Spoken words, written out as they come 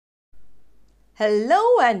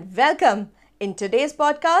Hello and welcome. In today's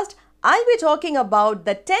podcast, I'll be talking about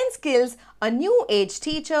the 10 skills a new age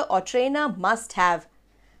teacher or trainer must have.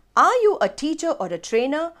 Are you a teacher or a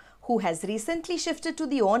trainer who has recently shifted to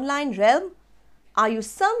the online realm? Are you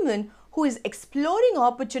someone who is exploring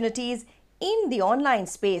opportunities in the online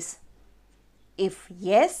space? If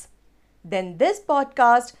yes, then this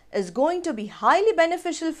podcast is going to be highly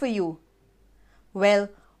beneficial for you. Well,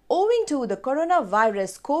 owing to the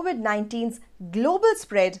coronavirus COVID-19's global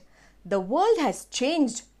spread, the world has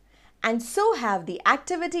changed, and so have the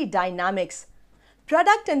activity dynamics.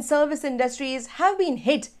 Product and service industries have been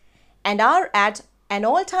hit and are at an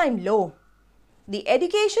all-time low. The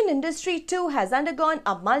education industry too has undergone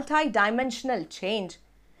a multi-dimensional change.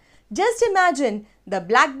 Just imagine the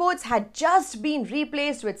blackboards had just been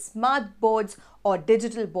replaced with smart boards or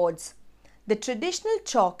digital boards. The traditional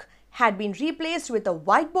chalk had been replaced with a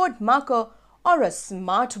whiteboard marker or a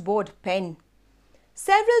smart board pen.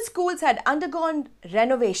 Several schools had undergone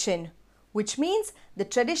renovation, which means the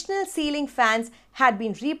traditional ceiling fans had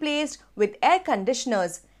been replaced with air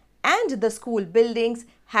conditioners and the school buildings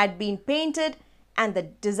had been painted and the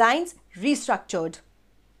designs restructured.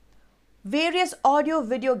 Various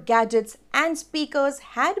audio-video gadgets and speakers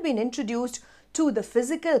had been introduced to the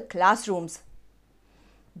physical classrooms.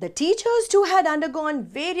 The teachers too had undergone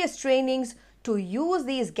various trainings to use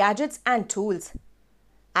these gadgets and tools.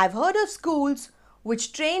 I've heard of schools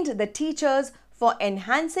which trained the teachers for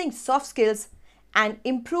enhancing soft skills and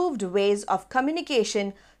improved ways of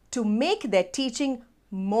communication to make their teaching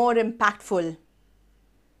more impactful.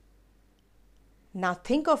 Now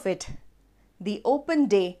think of it, the open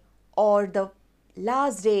day or the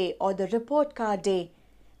last day or the report card day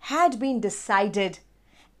had been decided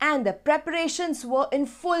and the preparations were in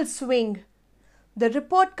full swing. The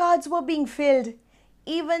report cards were being filled.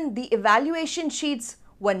 Even the evaluation sheets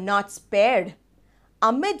were not spared.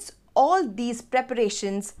 Amidst all these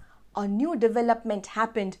preparations, a new development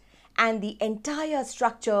happened and the entire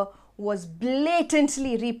structure was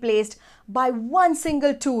blatantly replaced by one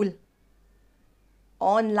single tool: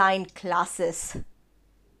 online classes.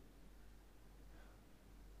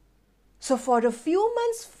 So for a few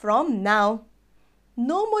months from now,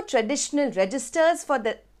 no more traditional registers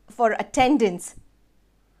for attendance.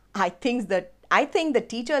 I think the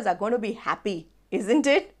teachers are going to be happy, isn't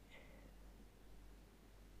it?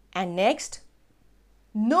 And next,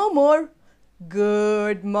 no more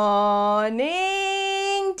 "Good morning,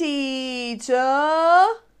 teacher."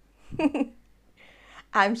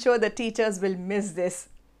 I'm sure the teachers will miss this.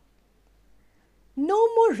 No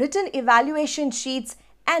more written evaluation sheets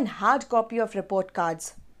and hard copy of report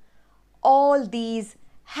cards. All these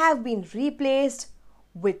have been replaced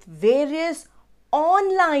with various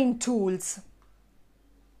online tools.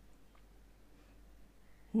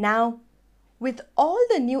 Now, with all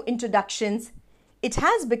the new introductions, it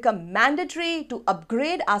has become mandatory to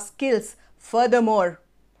upgrade our skills furthermore.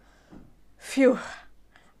 Phew,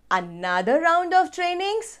 another round of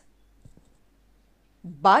trainings?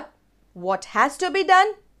 But what has to be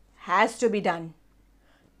done has to be done.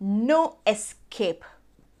 No escape.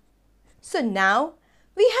 So now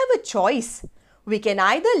we have a choice. We can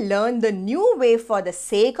either learn the new way for the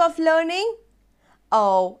sake of learning.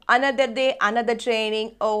 Oh, another day, another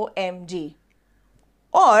training, OMG.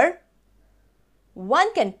 Or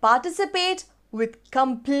one can participate with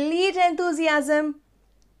complete enthusiasm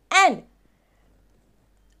and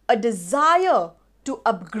a desire to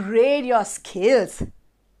upgrade your skills.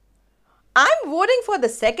 I'm voting for the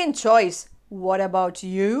second choice. What about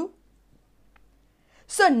you?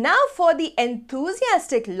 So now for the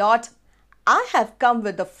enthusiastic lot, I have come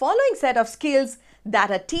with the following set of skills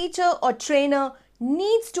that a teacher or trainer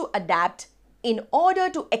needs to adapt in order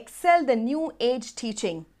to excel the new age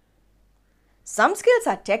teaching. Some skills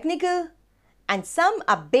are technical and some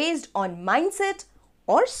are based on mindset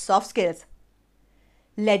or soft skills.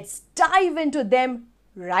 Let's dive into them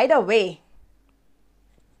right away.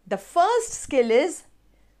 The first skill is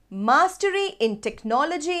mastery in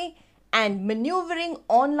technology and maneuvering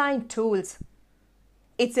online tools.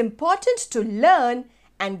 It's important to learn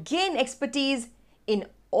and gain expertise in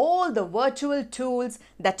all the virtual tools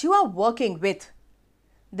that you are working with.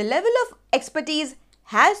 The level of expertise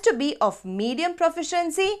has to be of medium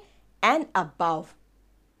proficiency and above.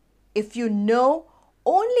 If you know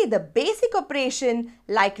only the basic operation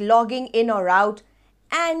like logging in or out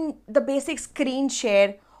and the basic screen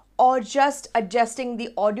share or just adjusting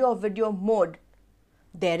the audio or video mode,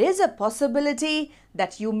 there is a possibility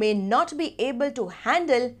that you may not be able to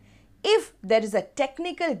handle if there is a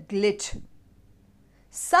technical glitch.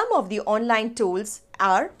 Some of the online tools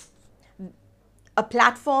are a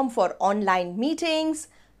platform for online meetings,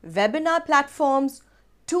 webinar platforms,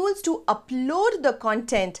 tools to upload the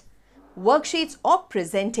content, worksheets or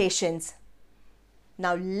presentations.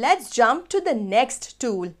 Now let's jump to the next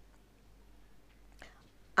tool.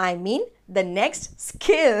 The next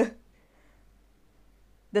skill.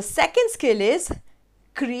 The second skill is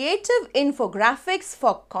creative infographics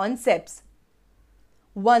for concepts.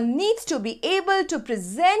 One needs to be able to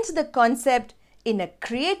present the concept in a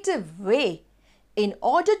creative way in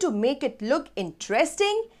order to make it look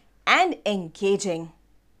interesting and engaging.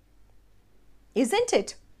 Isn't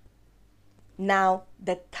it? Now,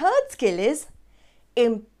 the third skill is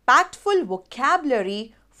impactful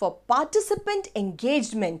vocabulary for participant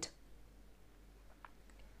engagement.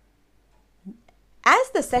 As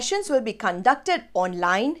the sessions will be conducted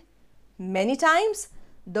online, many times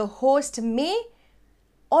the host may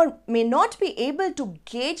or may not be able to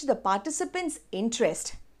gauge the participants'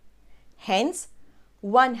 interest. Hence,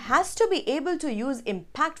 one has to be able to use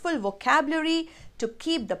impactful vocabulary to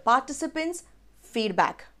keep the participants'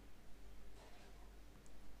 feedback.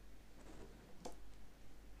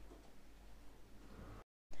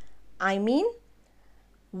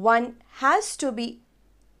 One has to be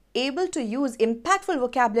able to use impactful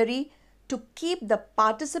vocabulary to keep the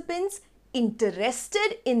participants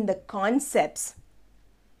interested in the concepts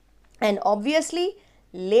and obviously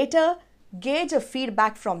later gauge a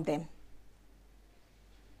feedback from them.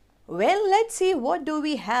 Well, let's see what do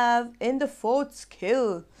we have in the fourth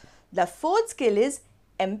skill. The fourth skill is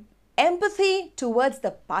empathy towards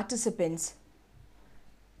the participants.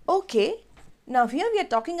 Okay, now here we are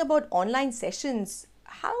talking about online sessions.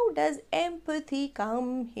 How does empathy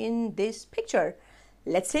come in this picture?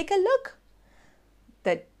 Let's take a look.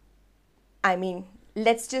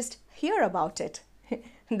 Let's just hear about it.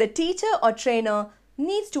 The teacher or trainer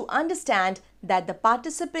needs to understand that the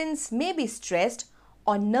participants may be stressed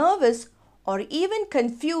or nervous or even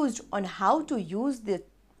confused on how to use the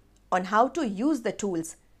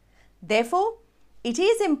tools. Therefore, it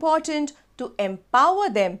is important to empower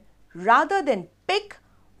them rather than pick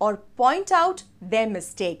or point out their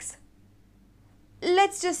mistakes.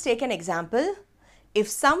 Let's just take an example. If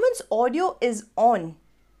someone's audio is on,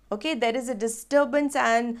 okay, there is a disturbance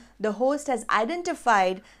and the host has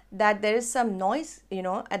identified that there is some noise,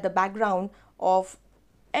 at the background of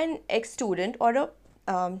an ex-student or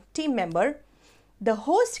a team member, the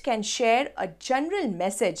host can share a general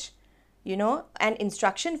message, an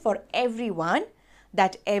instruction for everyone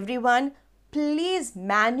that everyone please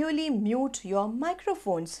manually mute your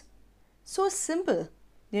microphones. So simple,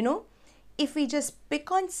 If we just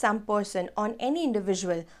pick on some person, on any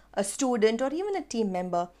individual, a student or even a team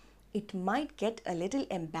member, it might get a little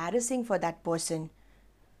embarrassing for that person.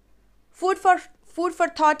 Food for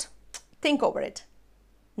thought, think over it.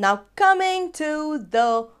 Now coming to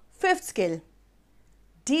the fifth skill,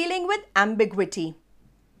 dealing with ambiguity.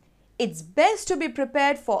 It's best to be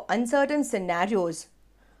prepared for uncertain scenarios,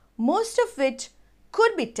 most of which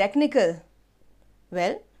could be technical.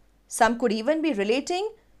 Well, some could even be relating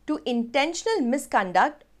to intentional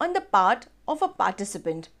misconduct on the part of a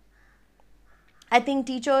participant. I think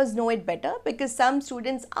teachers know it better because some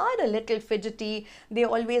students are a little fidgety. They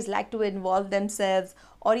always like to involve themselves,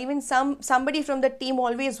 or even somebody from the team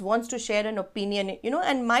always wants to share an opinion,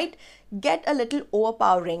 and might get a little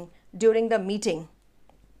overpowering during the meeting.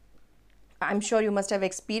 I'm sure you must have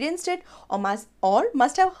experienced it or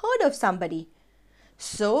must have heard of somebody.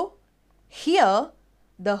 So here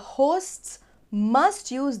the hosts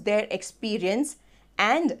must use their experience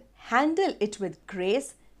and handle it with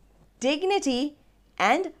grace, dignity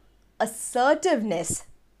and assertiveness.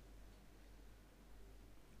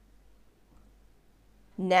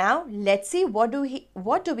 Now let's see what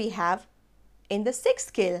do we have in the sixth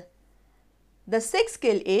skill. The sixth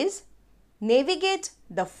skill is navigate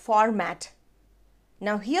the format.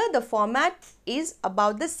 Now here the format is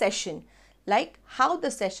about the session, like how the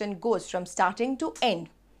session goes from starting to end.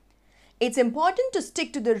 It's important to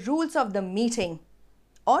stick to the rules of the meeting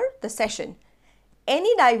or the session.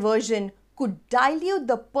 Any diversion could dilute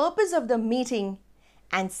the purpose of the meeting,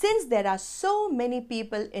 and since there are so many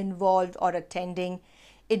people involved or attending,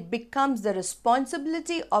 it becomes the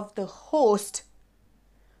responsibility of the host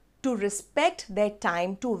to respect their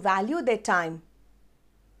time, to value their time.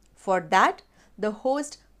 For that, the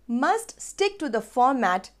host must stick to the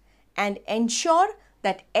format and ensure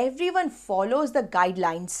that everyone follows the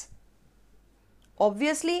guidelines.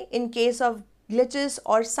 Obviously, in case of glitches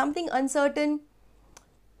or something uncertain,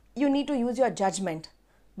 you need to use your judgment.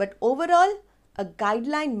 But overall, a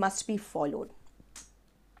guideline must be followed.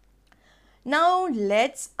 Now,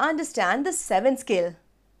 let's understand the seventh skill.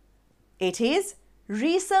 It is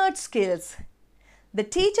research skills. The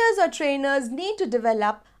teachers or trainers need to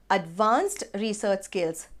develop advanced research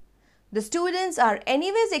skills. The students are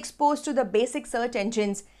anyways exposed to the basic search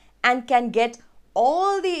engines and can get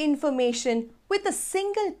all the information with a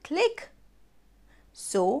single click.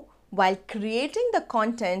 So, while creating the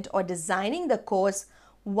content or designing the course,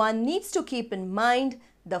 one needs to keep in mind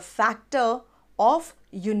the factor of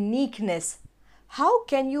uniqueness. How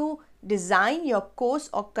can you design your course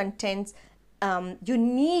or contents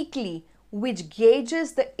uniquely, which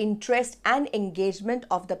gauges the interest and engagement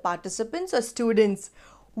of the participants or students?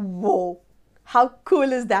 Whoa, how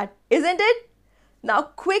cool is that, isn't it? Now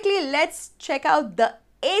quickly let's check out the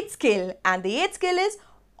eighth skill, and the eighth skill is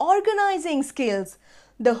organizing skills.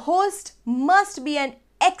 The host must be an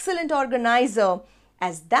excellent organizer,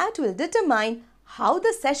 as that will determine how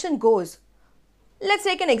the session goes. Let's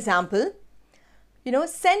take an example.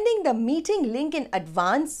 Sending the meeting link in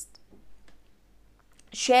advance,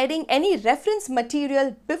 sharing any reference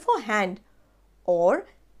material beforehand, or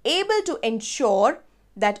able to ensure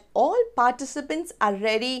that all participants are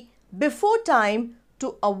ready before time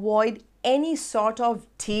to avoid any sort of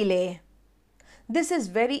delay. This is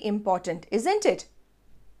very important, isn't it?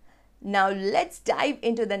 Now let's dive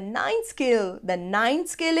into the ninth skill. The ninth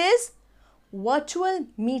skill is virtual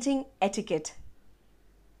meeting etiquette.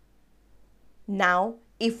 Now,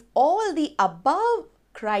 if all the above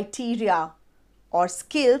criteria or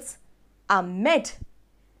skills are met,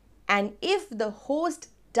 and if the host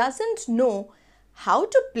doesn't know how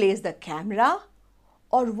to place the camera,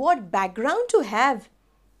 or what background to have,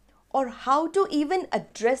 or how to even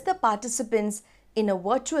address the participants in a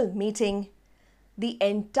virtual meeting, the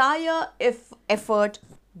entire effort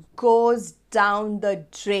goes down the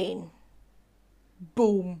drain.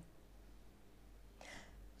 Boom.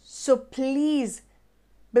 So please,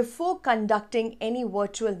 before conducting any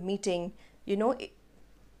virtual meeting,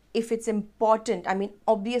 if it's important,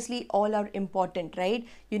 obviously all are important, right?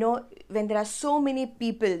 When there are so many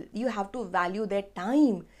people, you have to value their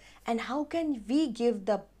time. And how can we give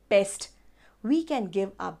the best? We can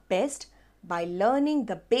give our best by learning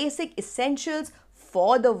the basic essentials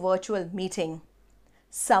for the virtual meeting.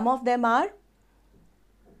 Some of them are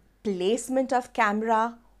placement of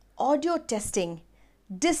camera, audio testing,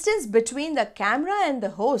 distance between the camera and the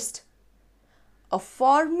host, a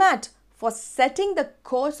format for setting the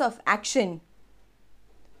course of action,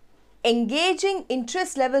 engaging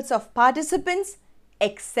interest levels of participants,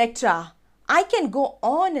 etc. I can go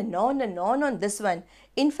on and on and on this one.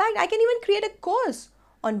 In fact, I can even create a course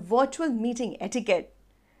on virtual meeting etiquette.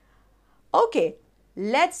 Okay,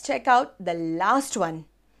 let's check out the last one.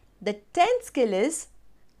 The 10th skill is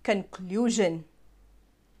conclusion.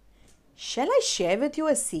 Shall I share with you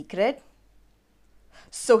a secret?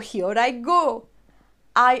 So here I go.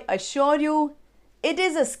 I assure you, it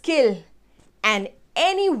is a skill, and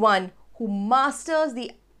anyone who masters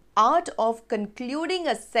the art of concluding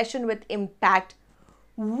a session with impact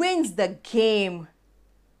wins the game,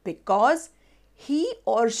 because he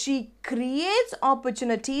or she creates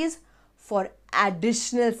opportunities for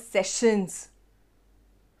additional sessions.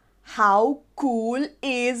 How cool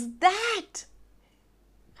is that?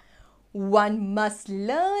 One must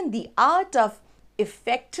learn the art of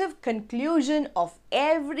effective conclusion of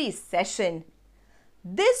every session.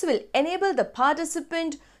 This will enable the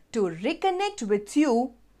participant to reconnect with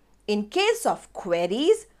you in case of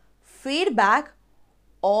queries, feedback,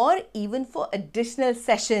 or even for additional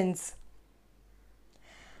sessions.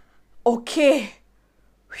 Okay,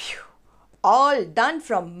 all done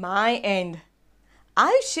from my end.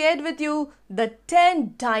 I shared with you the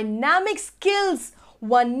 10 dynamic skills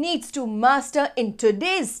one needs to master in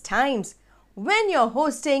today's times when you're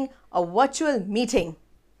hosting a virtual meeting.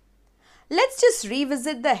 Let's just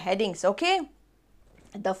revisit the headings, okay?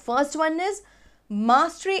 The first one is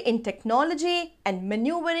mastery in technology and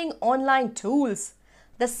maneuvering online tools.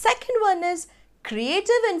 The second one is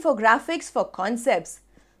creative infographics for concepts.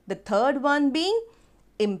 The third one being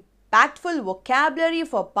impactful vocabulary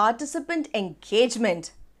for participant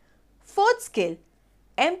engagement. Fourth skill,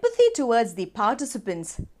 empathy towards the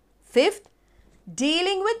participants. Fifth,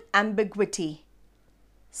 dealing with ambiguity.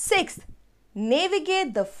 Sixth,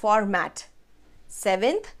 navigate the format.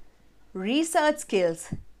 Seventh, research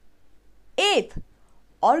skills. Eighth,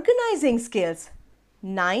 organizing skills.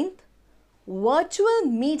 Ninth, virtual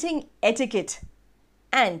meeting etiquette.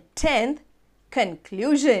 And 10th,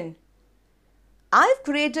 conclusion. I've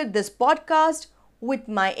created this podcast with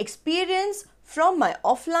my experience from my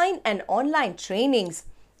offline and online trainings.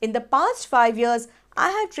 In the past 5 years, I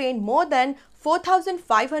have trained more than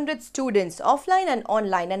 4,500 students offline and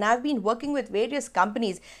online, and I've been working with various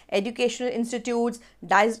companies, educational institutes,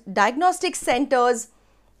 diagnostic centers,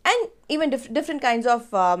 and even different kinds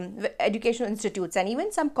of educational institutes and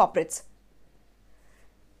even some corporates.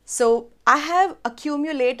 So I have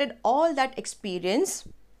accumulated all that experience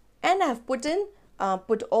and I've put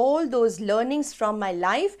all those learnings from my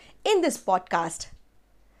life in this podcast.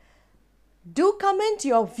 Do comment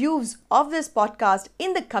your views of this podcast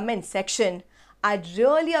in the comment section. I'd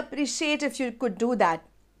really appreciate if you could do that.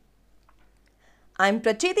 I'm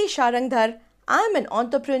Prachiti Sharangdhar. I'm an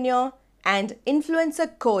entrepreneur and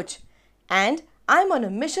influencer coach, and I'm on a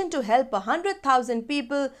mission to help 100,000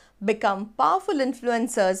 people become powerful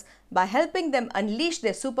influencers by helping them unleash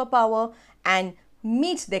their superpower and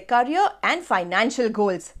meet their career and financial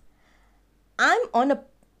goals. I'm on a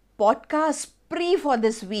podcast spree for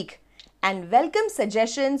this week and welcome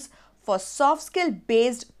suggestions for soft skill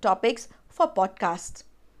based topics for podcasts.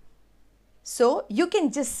 So you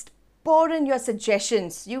can just pour in your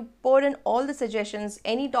suggestions. You pour in all the suggestions,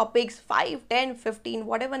 any topics, 5, 10, 15,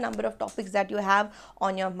 whatever number of topics that you have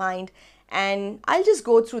on your mind. And I'll just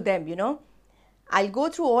go through them, I'll go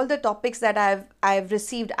through all the topics that I've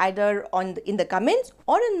received either in the comments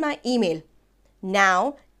or in my email.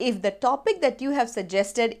 Now, if the topic that you have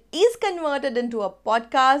suggested is converted into a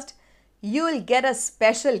podcast, you will get a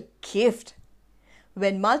special gift.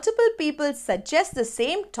 When multiple people suggest the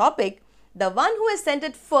same topic, the one who has sent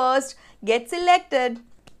it first gets selected.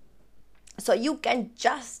 So you can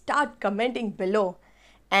just start commenting below.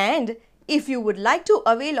 And if you would like to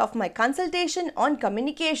avail of my consultation on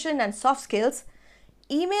communication and soft skills,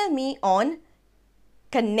 email me on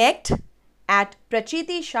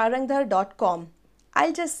connect@prachitisharangdhar.com.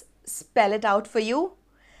 I'll just spell it out for you.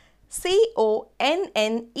 CONNECT,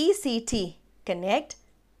 connect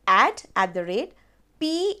at the rate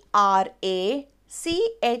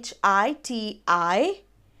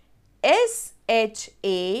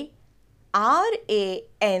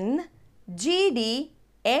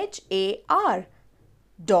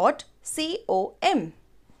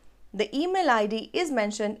The email ID is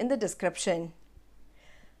mentioned in the description.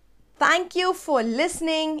 Thank you for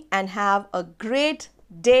listening and have a great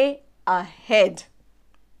day ahead.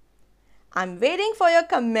 I'm waiting for your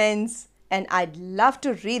comments and I'd love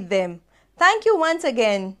to read them. Thank you once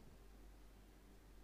again.